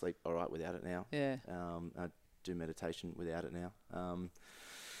can fall asleep all right without it now. Yeah. I do meditation without it now.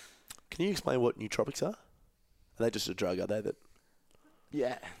 Can you explain what nootropics are? Are they just a drug? Are they that?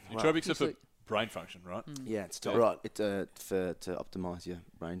 Yeah. Nootropics are for brain function, right? Yeah, it's right. It's to optimize your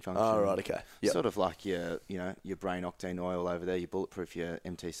brain function. Oh, right, okay. Yep. Sort of like your brain octane oil over there, your bulletproof, your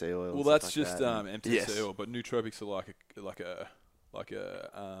MTC oil. Well, that's like just that. MTC oil, but nootropics are like a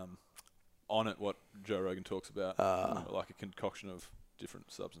on it what Joe Rogan talks about, like a concoction of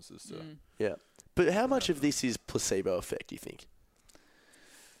different substances. So. Yeah. But how much of this is placebo effect, do you think?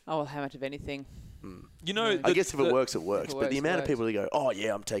 Oh, well, how much of anything? You know, I guess if it works, it works. If it but the works, amount it of people who go, oh,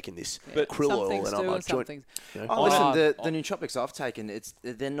 yeah, I'm taking this krill Some oil things and I'm do like, and some things. Oh, listen, the nootropics I've taken,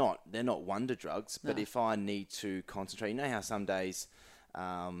 they're not wonder drugs. But No. if I need to concentrate, you know how some days,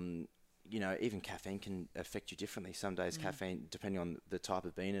 even caffeine can affect you differently. Some days caffeine, depending on the type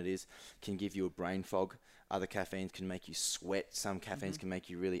of bean it is, can give you a brain fog. Other caffeines can make you sweat. Some caffeines can make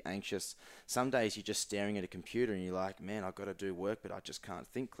you really anxious. Some days you're just staring at a computer and you're like, man, I've got to do work, but I just can't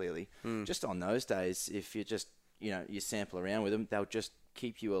think clearly. Just on those days, if you just, you sample around with them, they'll just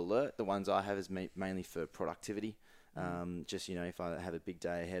keep you alert. The ones I have is mainly for productivity. If I have a big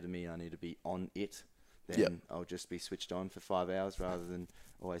day ahead of me, I need to be on it. Then I'll just be switched on for 5 hours rather than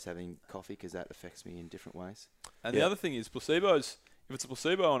always having coffee, because that affects me in different ways. And the other thing is placebos, if it's a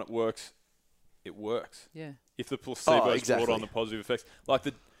placebo and it works, it works. Yeah. If the placebo exactly. brought on the positive effects. Like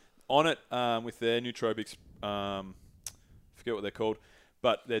on it with their nootropics, forget what they're called,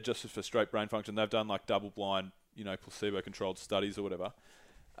 but they're just for straight brain function. They've done like double-blind, placebo-controlled studies or whatever.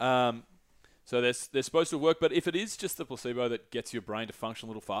 So they're supposed to work, but if it is just the placebo that gets your brain to function a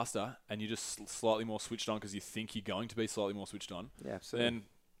little faster and you're just slightly more switched on because you think you're going to be slightly more switched on, then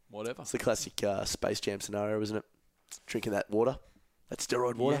whatever. It's the classic Space Jam scenario, isn't it? Drinking that water. That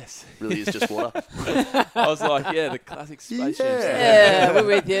steroid water. Yes. Really is just water. I was like, the classic Space Jam scenario. Yeah, we're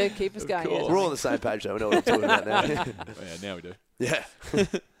with you. Keep us going. We're all on the same page, though. We know what I'm talking about now. Now we do. Yeah.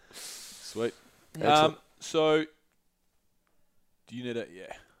 Sweet. Excellent. So, do you need a...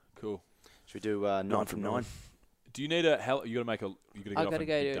 Yeah, cool. Should we do 9 from 9? Do you need a... You got to make a... You got to get I've off got to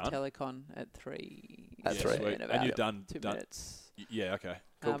go and to be a done? telecon at 3. At 3. Sweet. In And about you're done. 2 done. minutes. Yeah, okay.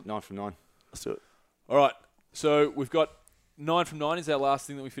 Cool. 9 from 9. Let's do it. All right. So, we've got 9 from 9 is our last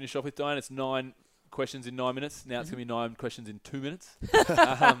thing that we finish off with, Dianne. It's 9 questions in 9 minutes. Now it's going to be 9 questions in 2 minutes.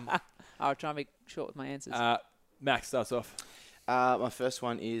 I'll try and be short with my answers. Max starts off. My first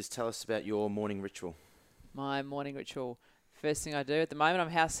one is, tell us about your morning ritual. My morning ritual. First thing I do, at the moment I'm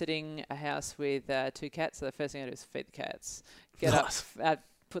house sitting a house with 2 cats, so the first thing I do is feed the cats. Get up,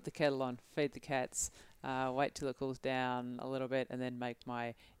 put the kettle on, feed the cats, wait till it cools down a little bit, and then make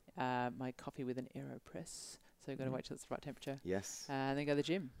my my coffee with an AeroPress. So you've got to wait till it's the right temperature. Yes. And then go to the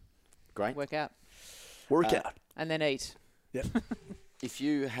gym. Great. Work out. Work out. And then eat. Yep. If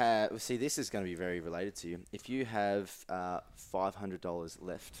you have, see, this is going to be very related to you. If you have $500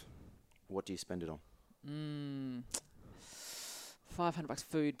 left, what do you spend it on? $500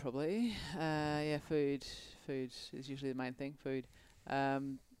 food probably. Food. Food is usually the main thing. Food.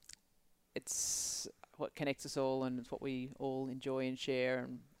 It's what connects us all, and it's what we all enjoy and share.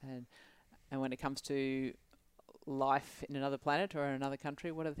 And when it comes to life in another planet or in another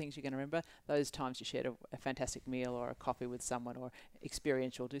country, what are the things you're going to remember? Those times you shared a fantastic meal or a coffee with someone, or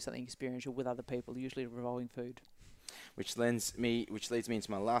do something experiential with other people, usually revolving food. Which leads me into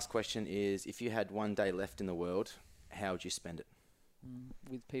my last question is, if you had one day left in the world, how would you spend it?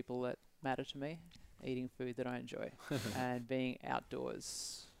 With people that matter to me, eating food that I enjoy, and being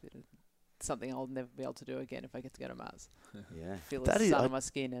outdoors. Something I'll never be able to do again if I get to go to Mars. Yeah. Feel the sun on my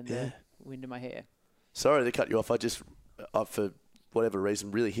skin and the wind in my hair. Sorry to cut you off. I just, for whatever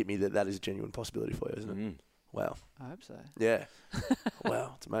reason, really hit me that is a genuine possibility for you, isn't it? Wow. I hope so. Yeah.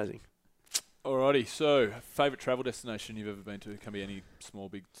 Wow, it's amazing. Alrighty, so favourite travel destination you've ever been to? It can be any small,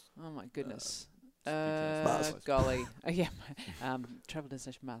 big. Oh my goodness. Mars. Golly. Travel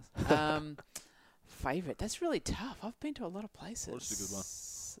destination Mars. Favourite? That's really tough. I've been to a lot of places. What's a good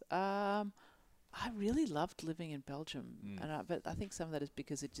one? I really loved living in Belgium, but I think some of that is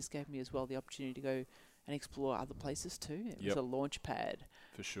because it just gave me as well the opportunity to go and explore other places too. It was a launch pad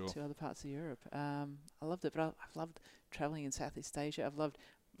for sure to other parts of Europe. I loved it, but I've loved travelling in Southeast Asia.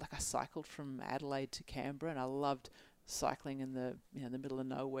 I cycled from Adelaide to Canberra, and I loved cycling in the middle of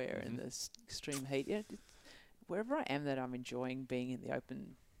nowhere in this extreme heat. Wherever I am, that I'm enjoying being in the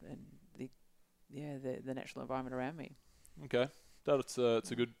open and the natural environment around me. Okay. It's a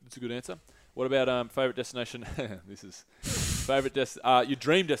good answer. What about favourite destination? This is favourite your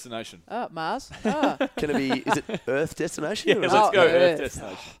dream destination. Mars. Can it be? Is it Earth destination? Yeah, let's go Earth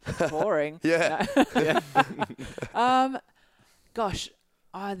destination. Boring. Yeah. Gosh,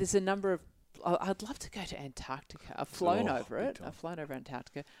 there's a number of. I'd love to go to Antarctica. I've flown over it. I've flown over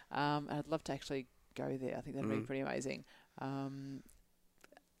Antarctica. I'd love to actually go there. I think that'd be pretty amazing.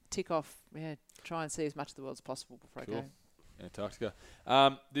 Tick off. Try and see as much of the world as possible before I go. Antarctica.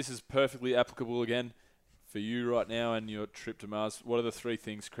 This is perfectly applicable again for you right now and your trip to Mars. What are the 3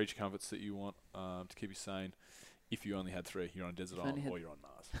 things, creature comforts, that you want to keep you sane if you only had 3? You're on a desert island or you're on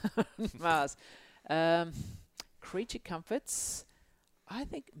Mars. Mars. Creature comforts. I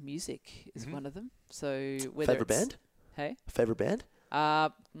think music is one of them. So whether favourite band? Hey? Favourite band?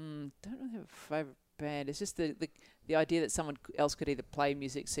 Don't really have a favourite band. It's just the idea that someone else could either play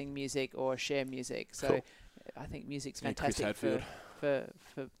music, sing music, or share music. So cool. I think music's fantastic for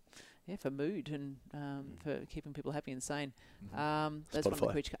mood and for keeping people happy and sane. That's one of the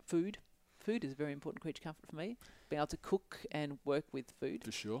creature food. Food is a very important creature comfort for me. Being able to cook and work with food.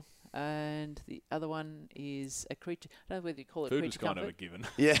 For sure. And the other one is a creature. I don't know whether you call it food creature comfort. Food was kind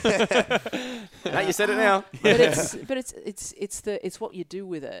of a given. Yeah. You said it now. But it's what you do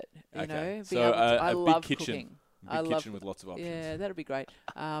with it. You know. So I love big kitchen. cooking. Big kitchen with lots of options. Yeah, that'd be great.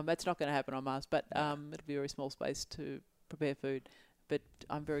 That's not going to happen on Mars, but it'll be a very small space to prepare food. But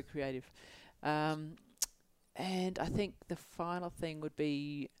I'm very creative. And I think the final thing would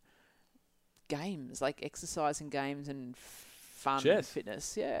be games, like exercise and games and fun and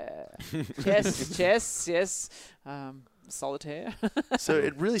fitness. Yeah. chess, yes. Solitaire. So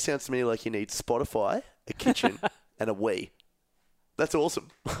it really sounds to me like you need Spotify, a kitchen, and a Wii. That's awesome.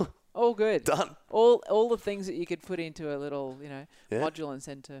 All good. Done. All the things that you could put into a little, module and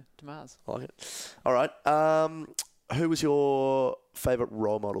send to Mars. I like it. All right. Who was your favourite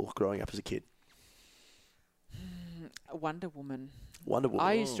role model growing up as a kid? Wonder Woman. Wonder Woman.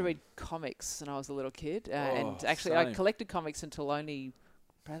 I used to read comics when I was a little kid, and actually I collected comics until only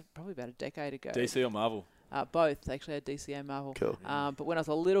probably about a decade ago. DC or Marvel? Both. Actually, I had DC and Marvel. Cool. But when I was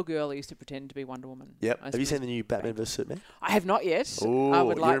a little girl, I used to pretend to be Wonder Woman. Yep. Have you seen the new Batman vs Superman? I have not yet. Ooh, I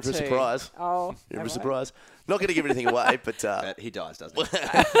would like you're in for a surprise. Oh, you're in for a surprise. Not going to give anything away, but he dies, doesn't he?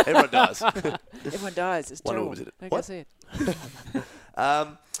 Everyone dies. Everyone dies. It's Wonder terrible. Woman was in it. Don't go see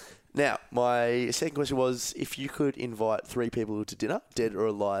it. Now, my second question was, if you could invite 3 people to dinner, dead or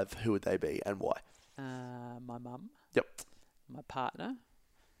alive, who would they be and why? My mum. Yep. My partner.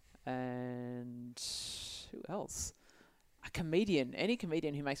 And who else? A comedian. Any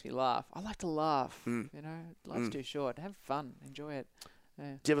comedian who makes me laugh. I like to laugh. Life's too short. Have fun. Enjoy it.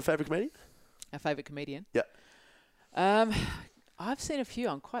 Yeah. Do you have a favourite comedian? A favourite comedian? Yep. I've seen a few.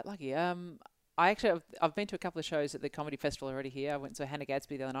 I'm quite lucky. I've been to a couple of shows at the Comedy Festival already here. I went to Hannah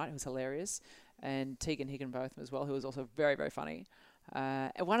Gadsby the other night, who was hilarious, and Tegan Higginbotham as well, who was also very, very funny.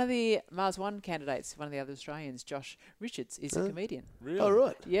 And one of the Mars One candidates, one of the other Australians, Josh Richards, is a comedian. Really? Oh,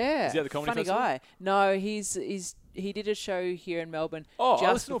 right. Yeah. Is he at the comedy funny festival? guy. No, he did a show here in Melbourne. Oh, I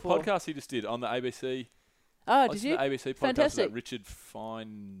just listened to before. a podcast he just did on the ABC. Oh, I did listened you? to the ABC podcast Fantastic. about Richard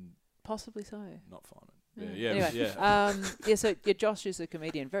Fine... Possibly so. Not Feynman. Yeah, Anyway, yeah. so Josh is a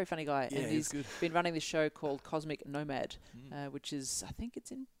comedian, very funny guy, Yeah, and he's he's good. been running this show called Cosmic Nomad, which is, I think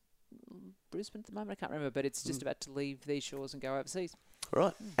it's in Brisbane at the moment. I can't remember, but it's just about to leave these shores and go overseas.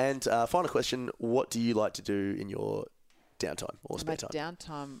 Right. And final question, what do you like to do in your downtime or spare My time?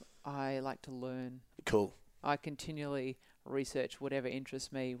 downtime, I like to learn. Cool. I continually research whatever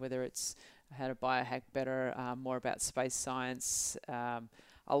interests me, whether it's how to biohack better, more about space science, a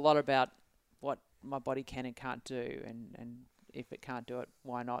lot about what my body can and can't do, and if it can't do it,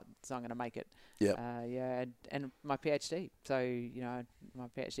 why not? So I'm going to make it. Yep. And my PhD. So, my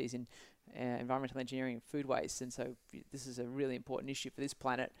PhD is in environmental engineering and food waste, and so this is a really important issue for this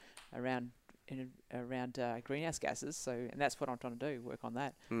planet around greenhouse gases. So, and that's what I'm trying to do, work on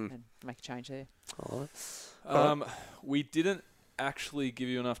that and make a change there. All right. We didn't actually give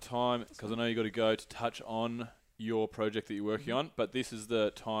you enough time, because I know you got to go, to touch on your project that you're working on, but this is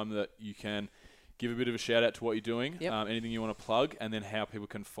the time that you can give a bit of a shout out to what you're doing, anything you want to plug, and then how people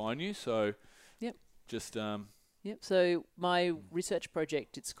can find you. So just So my research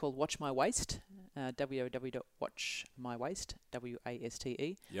project, it's called Watch My Waste, www.watchmywaste,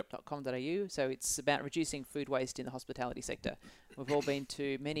 waste.com.au. So it's about reducing food waste in the hospitality sector. We've all been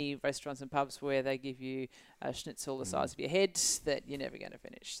to many restaurants and pubs where they give you a schnitzel the size of your head that you're never going to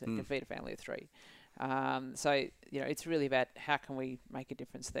finish, that can feed a family of 3. So, it's really about how can we make a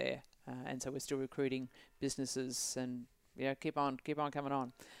difference there. And so we're still recruiting businesses and, keep on coming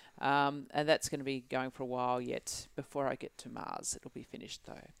on. And that's going to be going for a while yet. Before I get to Mars, it'll be finished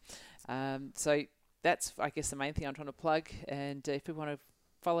though. So that's, I guess, the main thing I'm trying to plug. And if people want to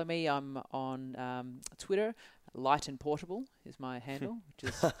follow me, I'm on Twitter. Light and Portable is my handle, which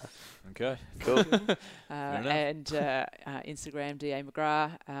is okay, cool. And Instagram, Dianne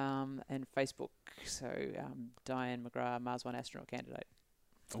McGrath, and Facebook. So Dianne McGrath, Mars One astronaut candidate.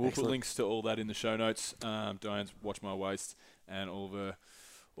 We'll put links to all that in the show notes. Diane's Watch My Waste and all of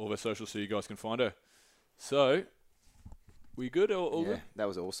her socials, so you guys can find her. So, we good? All good? That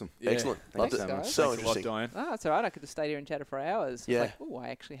was awesome. Yeah. Excellent. Thanks, Loved it. guys. So Thanks a lot, interesting. Diane. Oh, that's all right. I could have stayed here and chatted for hours. Yeah. It's like, I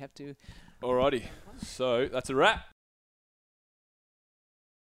actually have to. Alrighty. So, that's a wrap.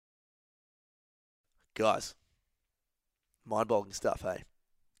 Guys, mind-boggling stuff, hey?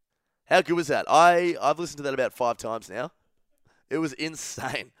 How good was that? I've listened to that about 5 times now. It was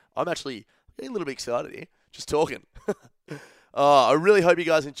insane. I'm actually getting a little bit excited here, just talking. I really hope you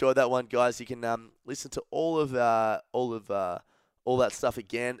guys enjoyed that one, guys. You can listen to all that stuff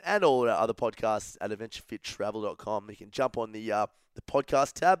again and all our other podcasts at adventurefittravel.com. You can jump on the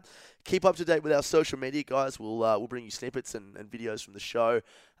podcast tab. Keep up to date with our social media, guys. We'll bring you snippets and videos from the show,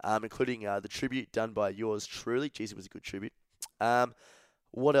 including the tribute done by yours truly. Jeez, it was a good tribute.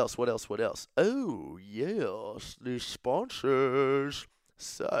 What else? Oh, yes, the sponsors.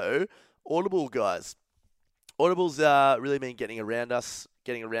 So, Audible, guys. Audible's really been getting around us,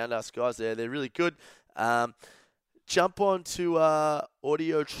 guys. They're really good. Jump on to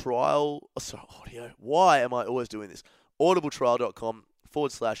audio trial. Why am I always doing this?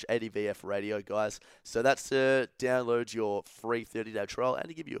 audibletrial.com/ADVF radio, guys. So that's to download your free 30-day trial and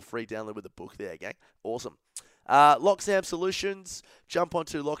to give you a free download with a book there, gang. Awesome. Loxam Solutions, jump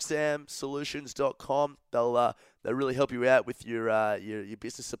onto loxamsolutions.com. They'll really help you out with your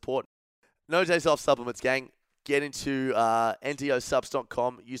business support. No days off supplements, gang. Get into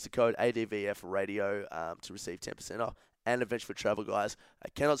ndosubs.com. Use the code ADVFradio to receive 10% off. And Adventure for Travel, guys. I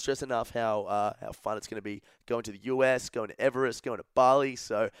cannot stress enough how fun it's going to be going to the US, going to Everest, going to Bali.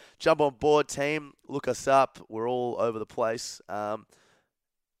 So jump on board, team. Look us up. We're all over the place. And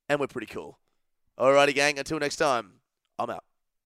we're pretty cool. Alrighty, gang. Until next time, I'm out.